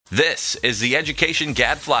This is the Education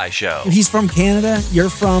Gadfly Show. He's from Canada. You're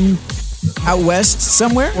from out west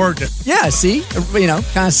somewhere? Oregon. Yeah, see?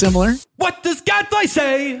 Kind of similar. What does Gadfly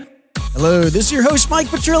say? Hello, this is your host, Mike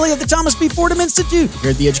Petrilli of the Thomas B. Fordham Institute, here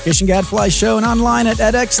at the Education Gadfly Show and online at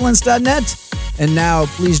edexcellence.net. And now,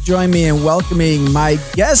 please join me in welcoming my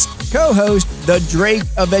guest co-host, the Drake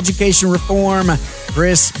of Education Reform,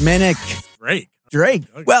 Chris Minnick. Drake.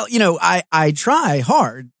 Well, I try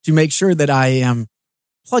hard to make sure that I am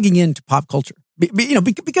plugging into pop culture,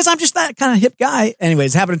 because I'm just that kind of hip guy.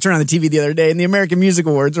 Anyways, happened to turn on the TV the other day, and the American Music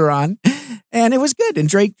Awards are on, and it was good. And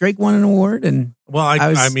Drake won an award, and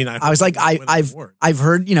I've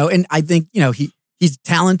heard, and I think he's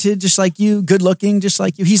talented, just like you, good looking, just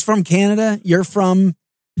like you. He's from Canada. You're from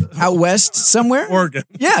out west somewhere, Oregon.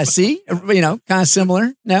 Yeah, see, kind of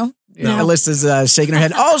similar. No. Alyssa's shaking her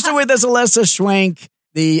head. Also with us, Alyssa Schwenk,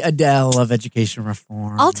 the Adele of Education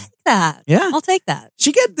Reform. I'll take that. Yeah, I'll take that.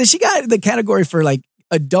 She got the category for like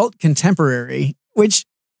adult contemporary, which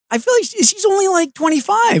I feel like she's only like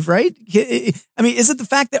 25, right? I mean, is it the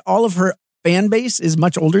fact that all of her fan base is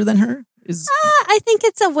much older than her? I think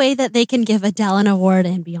it's a way that they can give Adele an award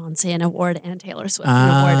and Beyonce an award and Taylor Swift an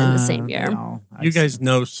award in the same year. No, you guys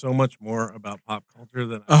know so much more about pop culture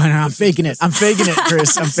than I know. I'm faking it,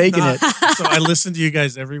 Chris. I'm faking it. So I listen to you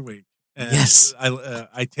guys every week. And yes.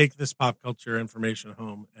 I take this pop culture information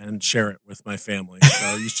home and share it with my family.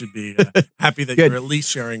 So you should be happy that you're at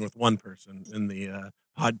least sharing with one person in the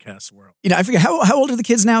podcast world. I forget, how old are the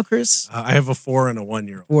kids now, Chris? I have a 4 and a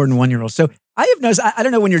 1-year-old. 4 and 1-year-old. So I have noticed, I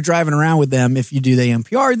don't know when you're driving around with them, if you do the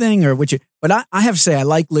NPR thing or but I have to say, I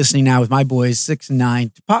like listening now with my boys, 6 and 9,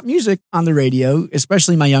 to pop music on the radio,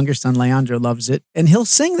 especially my younger son, Leandro, loves it. And he'll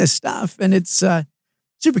sing this stuff, and it's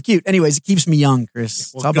super cute. Anyways, it keeps me young,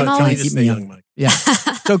 Chris. Well, it's all about trying to keep me young. Mike. Yeah.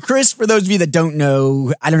 So Chris, for those of you that don't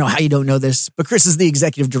know, I don't know how you don't know this, but Chris is the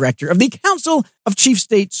executive director of the Council of Chief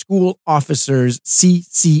State School Officers,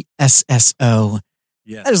 CCSSO.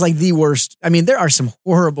 Yeah. That is like the worst. I mean, there are some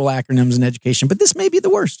horrible acronyms in education, but this may be the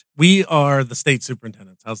worst. We are the state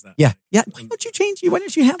superintendents. How's that? Yeah. Yeah. Why don't you change? Why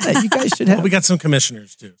don't you have that? You guys should have. Well, we got some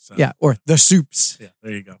commissioners too. So. Yeah. Or the soups. Yeah.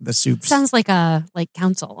 There you go. The soups. Sounds like a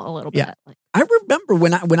council a little bit. Yeah. I remember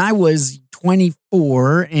when I was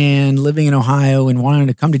 24 and living in Ohio and wanting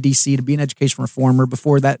to come to DC to be an education reformer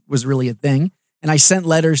before that was really a thing. And I sent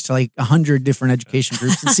letters to like 100 different education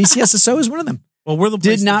groups, and CCSSO is one of them. Well, we're the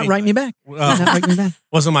place did not write me back.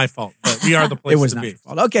 Wasn't my fault, but we are the place it was to not be. Your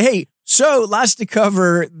fault. Okay, hey, so lots to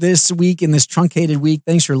cover this week in this truncated week.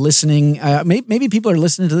 Thanks for listening. Maybe people are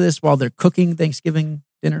listening to this while they're cooking Thanksgiving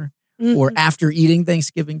dinner or after eating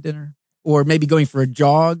Thanksgiving dinner, or maybe going for a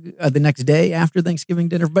jog the next day after Thanksgiving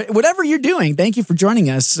dinner. But whatever you're doing, thank you for joining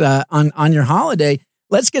us on your holiday.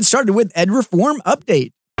 Let's get started with Ed Reform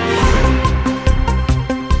Update.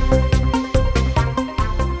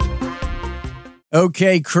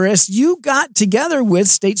 Okay, Chris, you got together with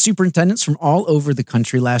state superintendents from all over the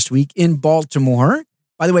country last week in Baltimore.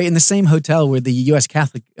 By the way, in the same hotel where the U.S.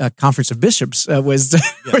 Catholic Conference of Bishops was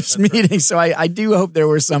meeting. Right. So I do hope there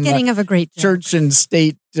was some of a great church and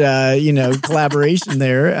state, collaboration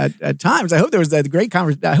there at times. I hope there was a great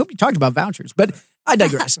conference. I hope you talked about vouchers, but I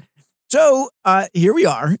digress. So here we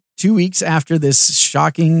are, 2 weeks after this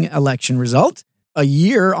shocking election result.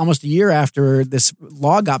 Almost a year after this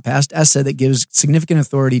law got passed, ESSA, that gives significant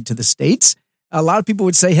authority to the states. A lot of people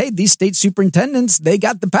would say, hey, these state superintendents, they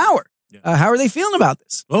got the power. Yeah. How are they feeling about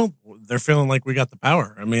this? Well, they're feeling like we got the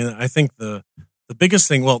power. I mean, I think the biggest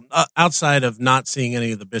thing, outside of not seeing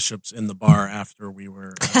any of the bishops in the bar after we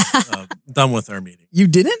were done with our meeting. You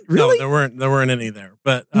didn't? Really? No, there weren't any there.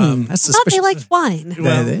 But that's suspicious. I thought they liked wine.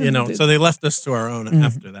 Well, so they left us to our own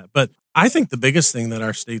after that. But I think the biggest thing that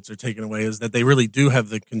our states are taking away is that they really do have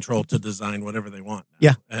the control to design whatever they want now.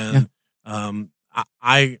 Yeah. And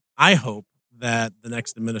I hope that the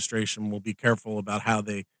next administration will be careful about how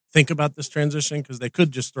they think about this transition, because they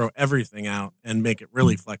could just throw everything out and make it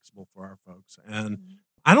really flexible for our folks. And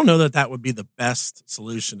I don't know that would be the best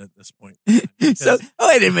solution at this point. So,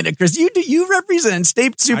 wait a minute, Chris. You represent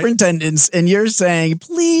state superintendents, and you're saying,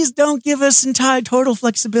 please don't give us total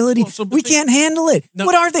flexibility. Well, we can't handle it. No,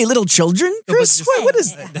 what are they, little children, Chris? What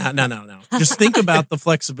is that? No. Just think about the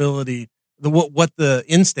flexibility, what the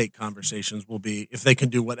in-state conversations will be if they can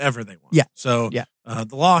do whatever they want. Yeah. So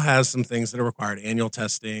the law has some things that are required: annual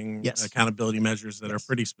testing, accountability measures that are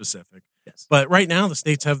pretty specific. Yes. But right now, the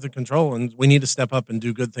states have the control, and we need to step up and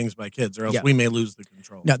do good things by kids, or else we may lose the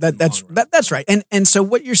control. No, that's right. And so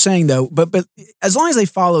what you're saying, though, but as long as they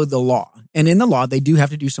follow the law, and in the law, they do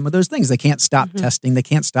have to do some of those things. They can't stop testing. They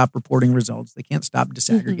can't stop reporting results. They can't stop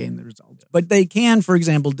disaggregating the results. But they can, for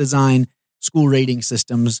example, design school rating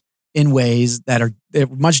systems in ways that are they're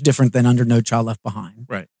much different than under No Child Left Behind.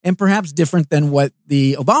 Right. And perhaps different than what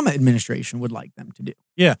the Obama administration would like them to do.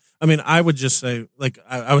 Yeah. I mean, I would just say, like,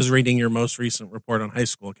 I was reading your most recent report on high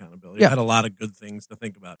school accountability. Yeah. I had a lot of good things to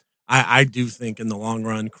think about. I do think in the long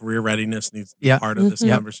run, career readiness needs to be Yeah. part of this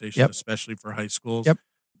Mhm. conversation, Yep. especially for high schools. Yep.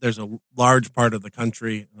 There's a large part of the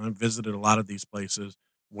country, and I've visited a lot of these places,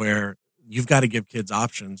 where you've got to give kids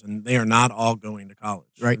options, and they are not all going to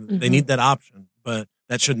college. Right. They need that option, but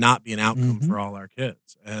that should not be an outcome Mhm. for all our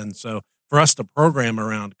kids. And so for us to program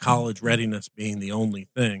around college readiness being the only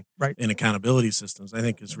thing Right. in accountability systems, I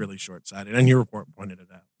think is really short-sighted. And your report pointed it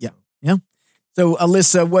out. Yeah. So. Yeah. So,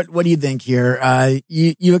 Alyssa, what do you think here?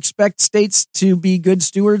 You expect states to be good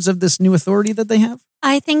stewards of this new authority that they have?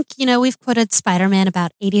 I think, we've quoted Spider-Man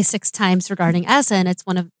about 86 times regarding ESSA, and it's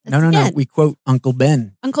one of... No. again, We quote Uncle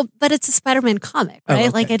Ben. but it's a Spider-Man comic, Oh, right? okay,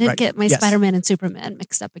 Like, I didn't right. get my Yes. Spider-Man and Superman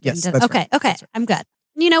mixed up again. Yes, did I? that's Okay, right. okay, That's right. I'm good.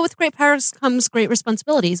 With great powers comes great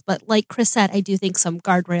responsibilities, but like Chris said, I do think some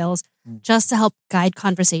guardrails just to help guide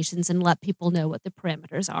conversations and let people know what the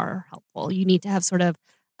parameters are helpful. You need to have sort of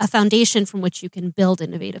a foundation from which you can build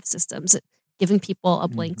innovative systems. Giving people a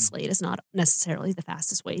blank slate is not necessarily the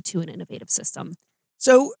fastest way to an innovative system.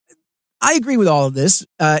 So I agree with all of this.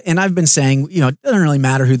 And I've been saying, it doesn't really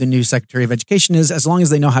matter who the new Secretary of Education is, as long as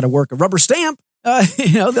they know how to work a rubber stamp,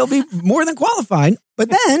 they'll be more than qualified. But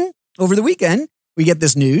then over the weekend, we get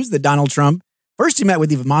this news that Donald Trump, first he met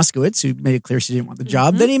with Eva Moskowitz, who made it clear she didn't want the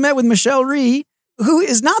job. Then he met with Michelle Rhee, who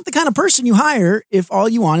is not the kind of person you hire if all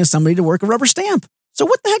you want is somebody to work a rubber stamp. So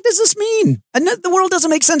what the heck does this mean? And the world doesn't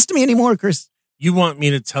make sense to me anymore, Chris. You want me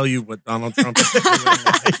to tell you what Donald Trump is doing?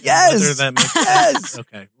 Yes. Whether that makes Yes. sense?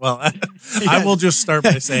 Okay. Well, I will just start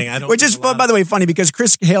by saying I don't. Which is, think a lot by the way, funny because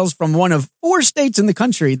Chris hails from one of 4 states in the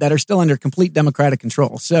country that are still under complete Democratic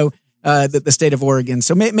control. So the state of Oregon.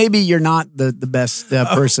 So maybe you're not the best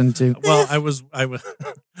person to. Well,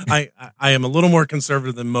 I am a little more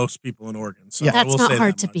conservative than most people in Oregon. So Yeah. I That's will not say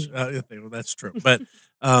hard that to much. beat. Well, that's true. But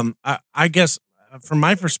I guess from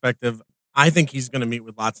my perspective, I think he's going to meet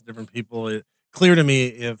with lots of different people. It's clear to me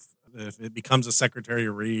if it becomes a Secretary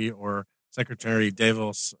Rhee or Secretary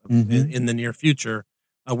Davos in the near future,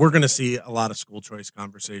 we're going to see a lot of school choice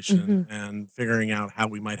conversation and figuring out how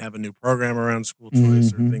we might have a new program around school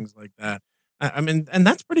choice or things like that. I mean, and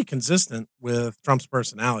that's pretty consistent with Trump's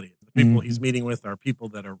personality. The people he's meeting with are people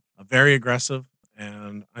that are very aggressive,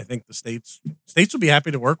 and I think the states will be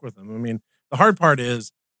happy to work with him. I mean, the hard part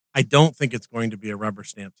is I don't think it's going to be a rubber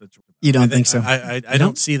stamp situation. You don't think so? I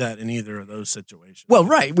don't see that in either of those situations. Well,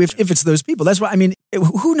 right. If it's those people, that's why. I mean,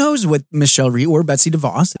 who knows what Michelle Rhee or Betsy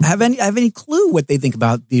DeVos have any clue what they think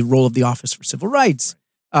about the role of the Office for Civil Rights,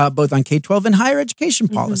 both on K-12 and higher education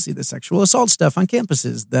policy, the sexual assault stuff on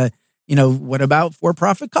campuses, what about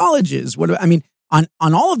for-profit colleges? On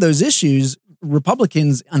all of those issues,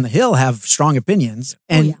 Republicans on the Hill have strong opinions,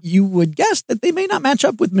 and you would guess that they may not match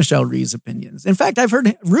up with Michelle Rhee's opinions. In fact, I've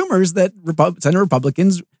heard rumors that Senate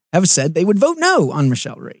Republicans have said they would vote no on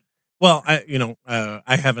Michelle Rhee. Well, I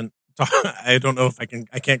haven't. I don't know if I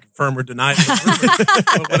can't confirm or deny it.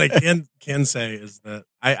 But what I can say is that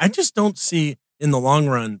I just don't see in the long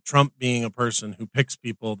run Trump being a person who picks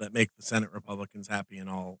people that make the Senate Republicans happy in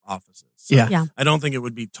all offices. So Yeah. I don't think it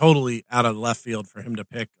would be totally out of left field for him to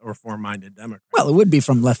pick a reform-minded Democrat. Well, it would be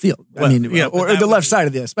from left field. Well, or the left side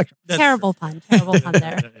of the spectrum. Terrible pun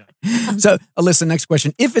there. So, Alyssa, next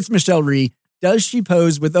question. If it's Michelle Rhee, does she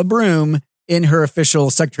pose with a broom in her official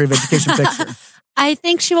Secretary of Education picture? I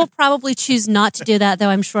think she will probably choose not to do that, though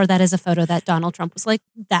I'm sure that is a photo that Donald Trump was like,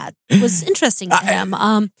 that was interesting to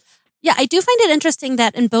him. Yeah, I do find it interesting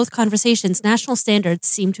that in both conversations, national standards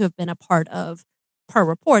seem to have been a part of, per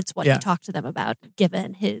reports, what he talked to them about,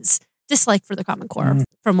 given his dislike for the Common Core,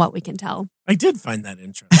 from what we can tell. I did find that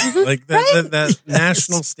interesting. Like that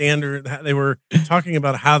national standard, they were talking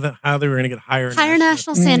about how they were going to get higher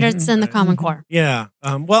national standards than the Common Core. Yeah.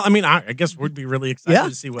 Well, I mean, I guess we'd be really excited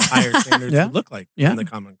to see what higher standards would look like in the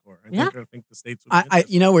Common Core. I think the states would be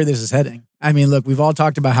you know where this is heading. I mean, look, we've all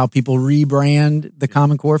talked about how people rebrand the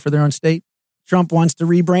Common Core for their own state. Trump wants to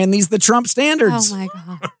rebrand these the Trump standards. Oh, my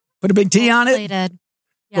God. Put a big T on it. Yeah.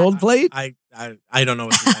 Gold plate. I don't know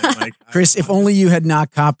what to say, Mike. Chris, if only you had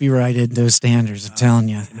not copyrighted those standards, I'm telling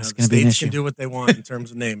you, it's going to be an issue. States can do what they want in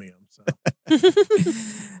terms of naming them. So.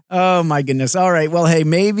 Oh, my goodness. All right. Well, hey,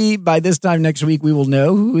 maybe by this time next week, we will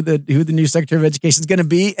know who the new Secretary of Education is going to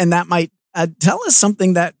be. And that might tell us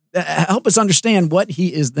something that help us understand what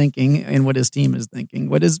he is thinking and what his team is thinking,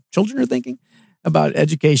 what his children are thinking. about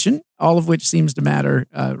education, all of which seems to matter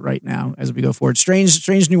right now as we go forward.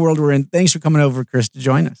 Strange new world we're in. Thanks for coming over, Chris, to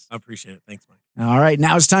join us. I appreciate it. Thanks, Mike. All right,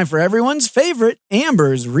 now it's time for everyone's favorite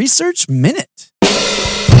Amber's Research Minute.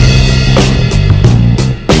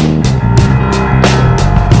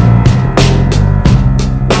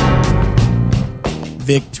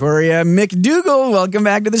 Victoria McDougall, welcome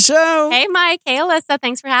back to the show. Hey, Mike. Hey, Alyssa.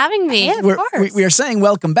 Thanks for having me. Of course. We are saying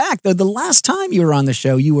welcome back, though the last time you were on the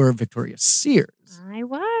show, you were Victoria Sears. I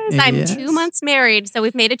was. I'm 2 months married, so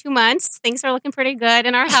we've made it 2 months. Things are looking pretty good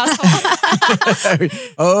in our household.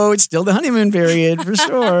 Oh, it's still the honeymoon period for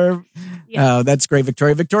sure. Yeah. Oh, that's great,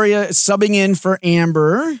 Victoria. Victoria is subbing in for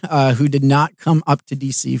Amber, who did not come up to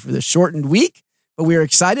DC for the shortened week, but we are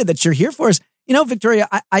excited that you're here for us. You know, Victoria,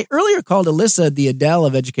 I earlier called Alyssa the Adele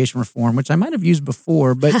of education reform, which I might have used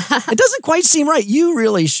before, but it doesn't quite seem right. You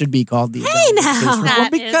really should be called the Adele of education reform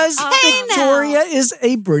because Victoria is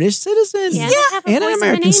a British citizen. Yeah, and an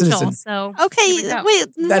American citizen. So okay, wait,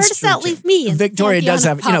 where does that leave me? Victoria does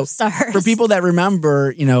have, for people that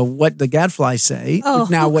remember, what the Gadfly say.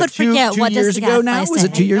 Now, what, two years ago now? Was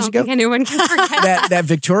it 2 years ago? Anyone can forget that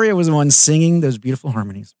Victoria was the one singing those beautiful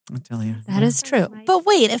harmons. I'll tell you. That is true. But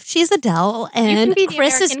wait, if she's Adele and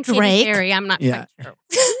Chris is Drake, I'm not quite sure.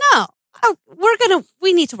 No.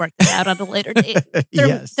 We need to work this out on a later date.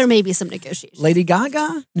 There may be some negotiations. Lady Gaga?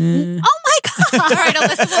 Oh my God. All right,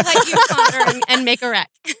 Alyssa, we'll let you ponder and make a wreck.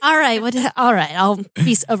 All right. I'll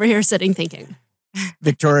be over here sitting thinking.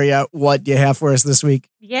 Victoria, what do you have for us this week?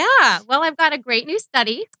 Yeah, well, I've got a great new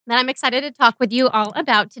study that I'm excited to talk with you all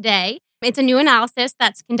about today. It's a new analysis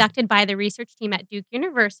that's conducted by the research team at Duke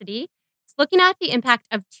University. It's looking at the impact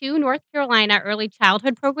of 2 North Carolina early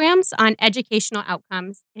childhood programs on educational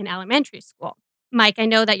outcomes in elementary school. Mike, I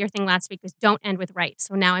know that your thing last week was don't end with right.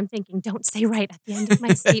 So now I'm thinking don't say right at the end of my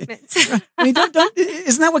statements. I mean,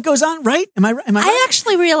 isn't that what goes on, right? Am I right? I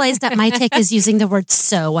actually realized that my take is using the word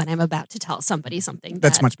so when I'm about to tell somebody something.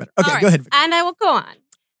 That's much better. Okay, right, go ahead, Victoria. And I will go on.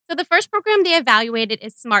 So the first program they evaluated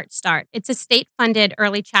is Smart Start. It's a state-funded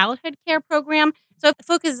early childhood care program. So it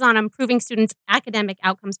focuses on improving students' academic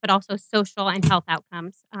outcomes, but also social and health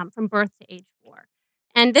outcomes from birth to age 4.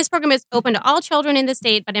 And this program is open to all children in the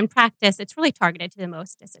state, but in practice, it's really targeted to the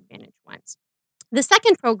most disadvantaged ones. The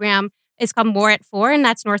second program is called More at 4, and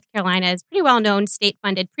that's North Carolina's pretty well-known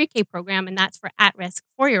state-funded pre-K program, and that's for at-risk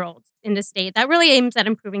 4-year-olds in the state. That really aims at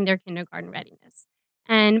improving their kindergarten readiness.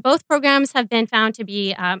 And both programs have been found to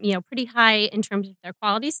be, pretty high in terms of their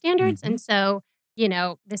quality standards. Mm-hmm. And so,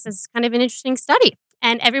 this is kind of an interesting study.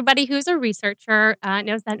 And everybody who's a researcher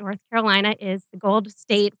knows that North Carolina is the gold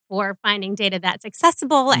state for finding data that's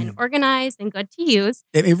accessible and organized and good to use.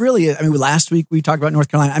 It really is. I mean, last week we talked about North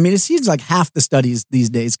Carolina. I mean, it seems like half the studies these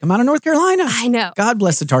days come out of North Carolina. I know. God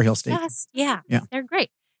bless the Tar Heel State. Yeah, they're great.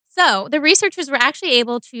 So the researchers were actually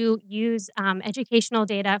able to use educational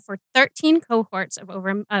data for 13 cohorts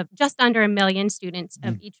of just under 1 million students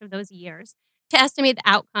of each of those years to estimate the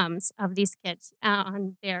outcomes of these kids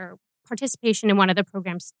on their participation in one of the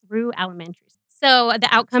programs through elementary. So the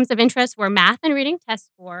outcomes of interest were math and reading test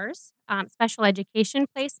scores, special education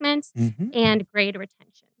placements, and grade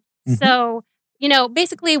retention. So,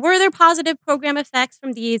 basically, were there positive program effects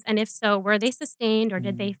from these? And if so, were they sustained or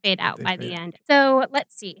did they fade out by the end? So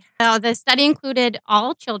let's see. The study included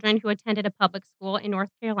all children who attended a public school in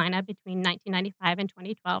North Carolina between 1995 and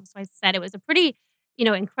 2012. So I said it was a pretty,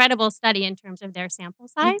 incredible study in terms of their sample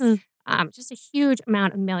size. Just a huge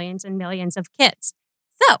amount of millions and millions of kids.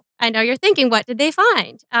 So I know you're thinking, what did they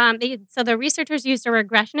find? So the researchers used a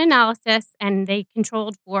regression analysis and they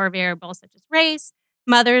controlled for variables such as race,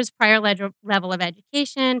 mother's prior level of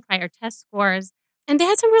education, prior test scores, and they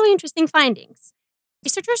had some really interesting findings.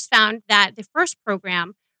 Researchers found that the first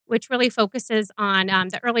program, which really focuses on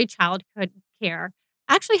the early childhood care,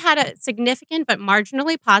 actually had a significant but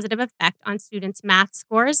marginally positive effect on students' math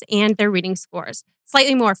scores and their reading scores.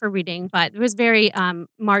 Slightly more for reading, but it was very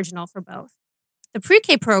marginal for both. The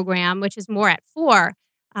pre-K program, which is More at 4,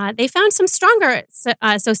 they found some stronger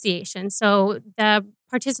associations. So the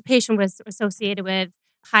participation was associated with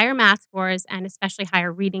higher math scores and especially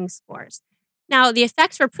higher reading scores. Now, the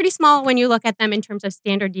effects were pretty small when you look at them in terms of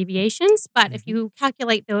standard deviations, but if you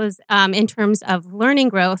calculate those in terms of learning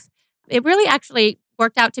growth, it really actually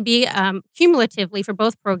worked out to be cumulatively for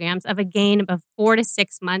both programs of a gain of 4 to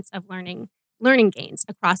 6 months of learning gains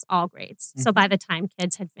across all grades. So by the time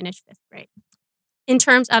kids had finished 5th grade. In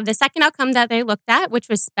terms of the second outcome that they looked at, which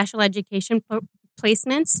was special education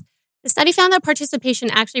placements, the study found that participation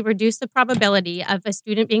actually reduced the probability of a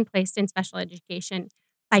student being placed in special education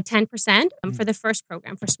by 10% for the first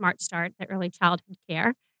program for Smart Start, the early childhood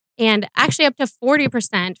care, and actually up to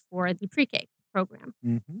 40% for the pre-K. program.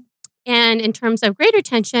 Mm-hmm. And in terms of grade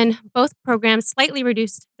retention, both programs slightly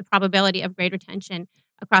reduced the probability of grade retention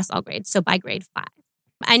across all grades, so by grade 5.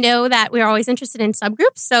 I know that we are always interested in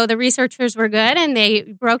subgroups, so the researchers were good, and they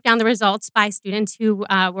broke down the results by students who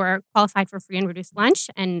were qualified for free and reduced lunch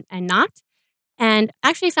and not, and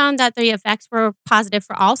actually found that the effects were positive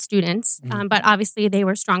for all students, but obviously they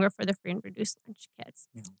were stronger for the free and reduced lunch kids.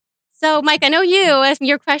 Yeah. So, Mike, I know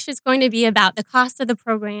your question is going to be about the cost of the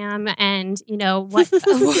program and, what...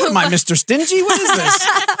 Am I Mr. Stingy? What is this?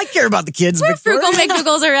 I care about the kids. We're frugal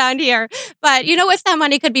McDougal's around here. But, if that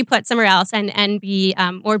money could be put somewhere else and be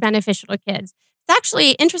more beneficial to kids. It's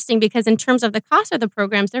actually interesting because in terms of the cost of the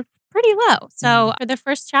programs, they're pretty low. So for the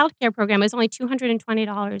first child care program, it was only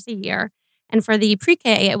 $220 a year. And for the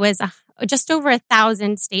pre-K, it was just over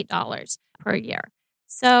 1,000 state dollars per year.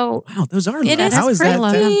 So wow, those are low. How is that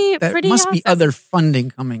low? That must be other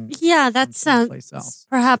funding coming. Yeah, that's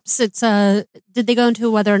perhaps it's did they go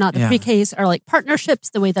into whether or not the pre-Ks are like partnerships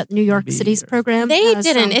the way that New York City's program? They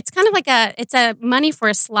didn't. It's kind of like it's a money for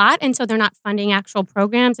a slot, and so they're not funding actual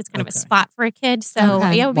programs. It's kind of a spot for a kid. So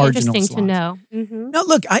it would be interesting to know. Mm-hmm. No,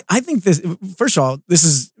 look, I think this. First of all, this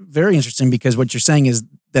is very interesting because what you're saying is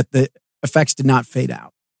that the effects did not fade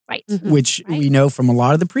out. Right. Which we know from a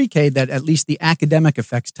lot of the pre-K that at least the academic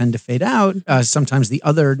effects tend to fade out. Sometimes the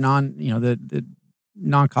other the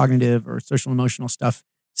non-cognitive or social emotional stuff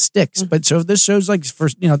sticks. But so this shows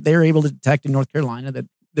they're able to detect in North Carolina that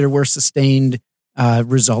there were sustained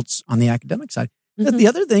results on the academic side. But the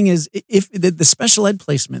other thing is if the special ed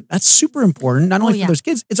placement, that's super important, not only for those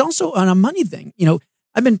kids, it's also on a money thing.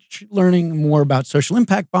 I've been learning more about social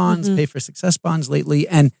impact bonds, pay for success bonds lately.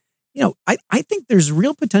 And I think there's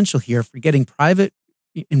real potential here for getting private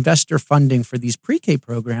investor funding for these pre-K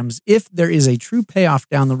programs if there is a true payoff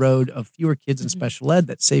down the road of fewer kids in special ed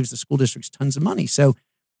that saves the school districts tons of money. So,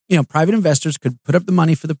 private investors could put up the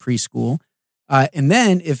money for the preschool. And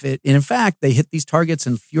then if in fact, they hit these targets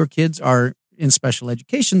and fewer kids are in special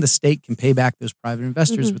education, the state can pay back those private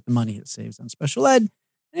investors with the money it saves on special ed.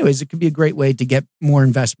 Anyways, it could be a great way to get more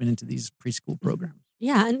investment into these preschool programs.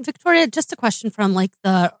 Yeah. And Victoria, just a question from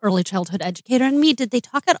the early childhood educator and me. Did they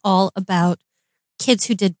talk at all about kids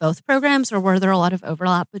who did both programs, or were there a lot of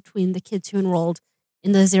overlap between the kids who enrolled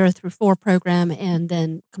in the 0 through 4 program and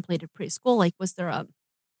then completed preschool? Was there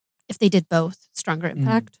if they did both, stronger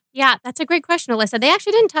impact? Yeah, that's a great question, Alyssa. They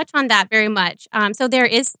actually didn't touch on that very much. So there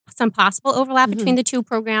is some possible overlap between the two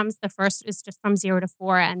programs. The first is just from 0 to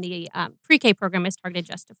 4, and the pre-K program is targeted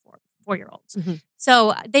just to 4-year-olds.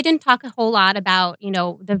 So they didn't talk a whole lot about,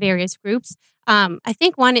 the various groups. I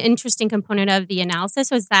think one interesting component of the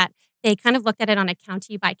analysis was that they kind of looked at it on a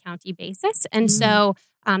county by county basis. And so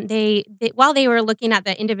they while they were looking at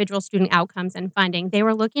the individual student outcomes and funding, they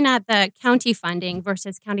were looking at the county funding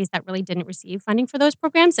versus counties that really didn't receive funding for those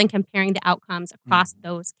programs and comparing the outcomes across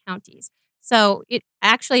those counties. So it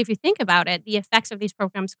actually, if you think about it, the effects of these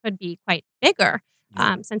programs could be quite bigger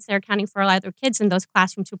since they're accounting for a lot of their kids in those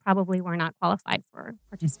classrooms who probably were not qualified for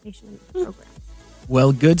participation in the program.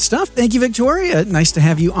 Well, good stuff. Thank you, Victoria. Nice to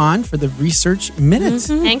have you on for the Research Minute.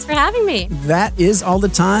 Thanks for having me. That is all the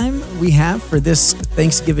time we have for this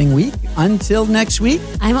Thanksgiving week. Until next week,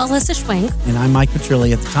 I'm Alyssa Schwenk. And I'm Mike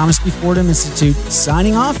Petrilli at the Thomas B. Fordham Institute,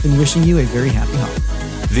 signing off and wishing you a very happy holiday.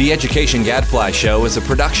 The Education Gadfly Show is a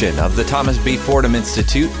production of the Thomas B. Fordham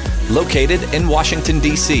Institute, located in Washington,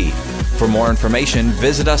 D.C. For more information,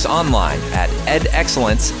 visit us online at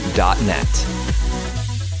edexcellence.net.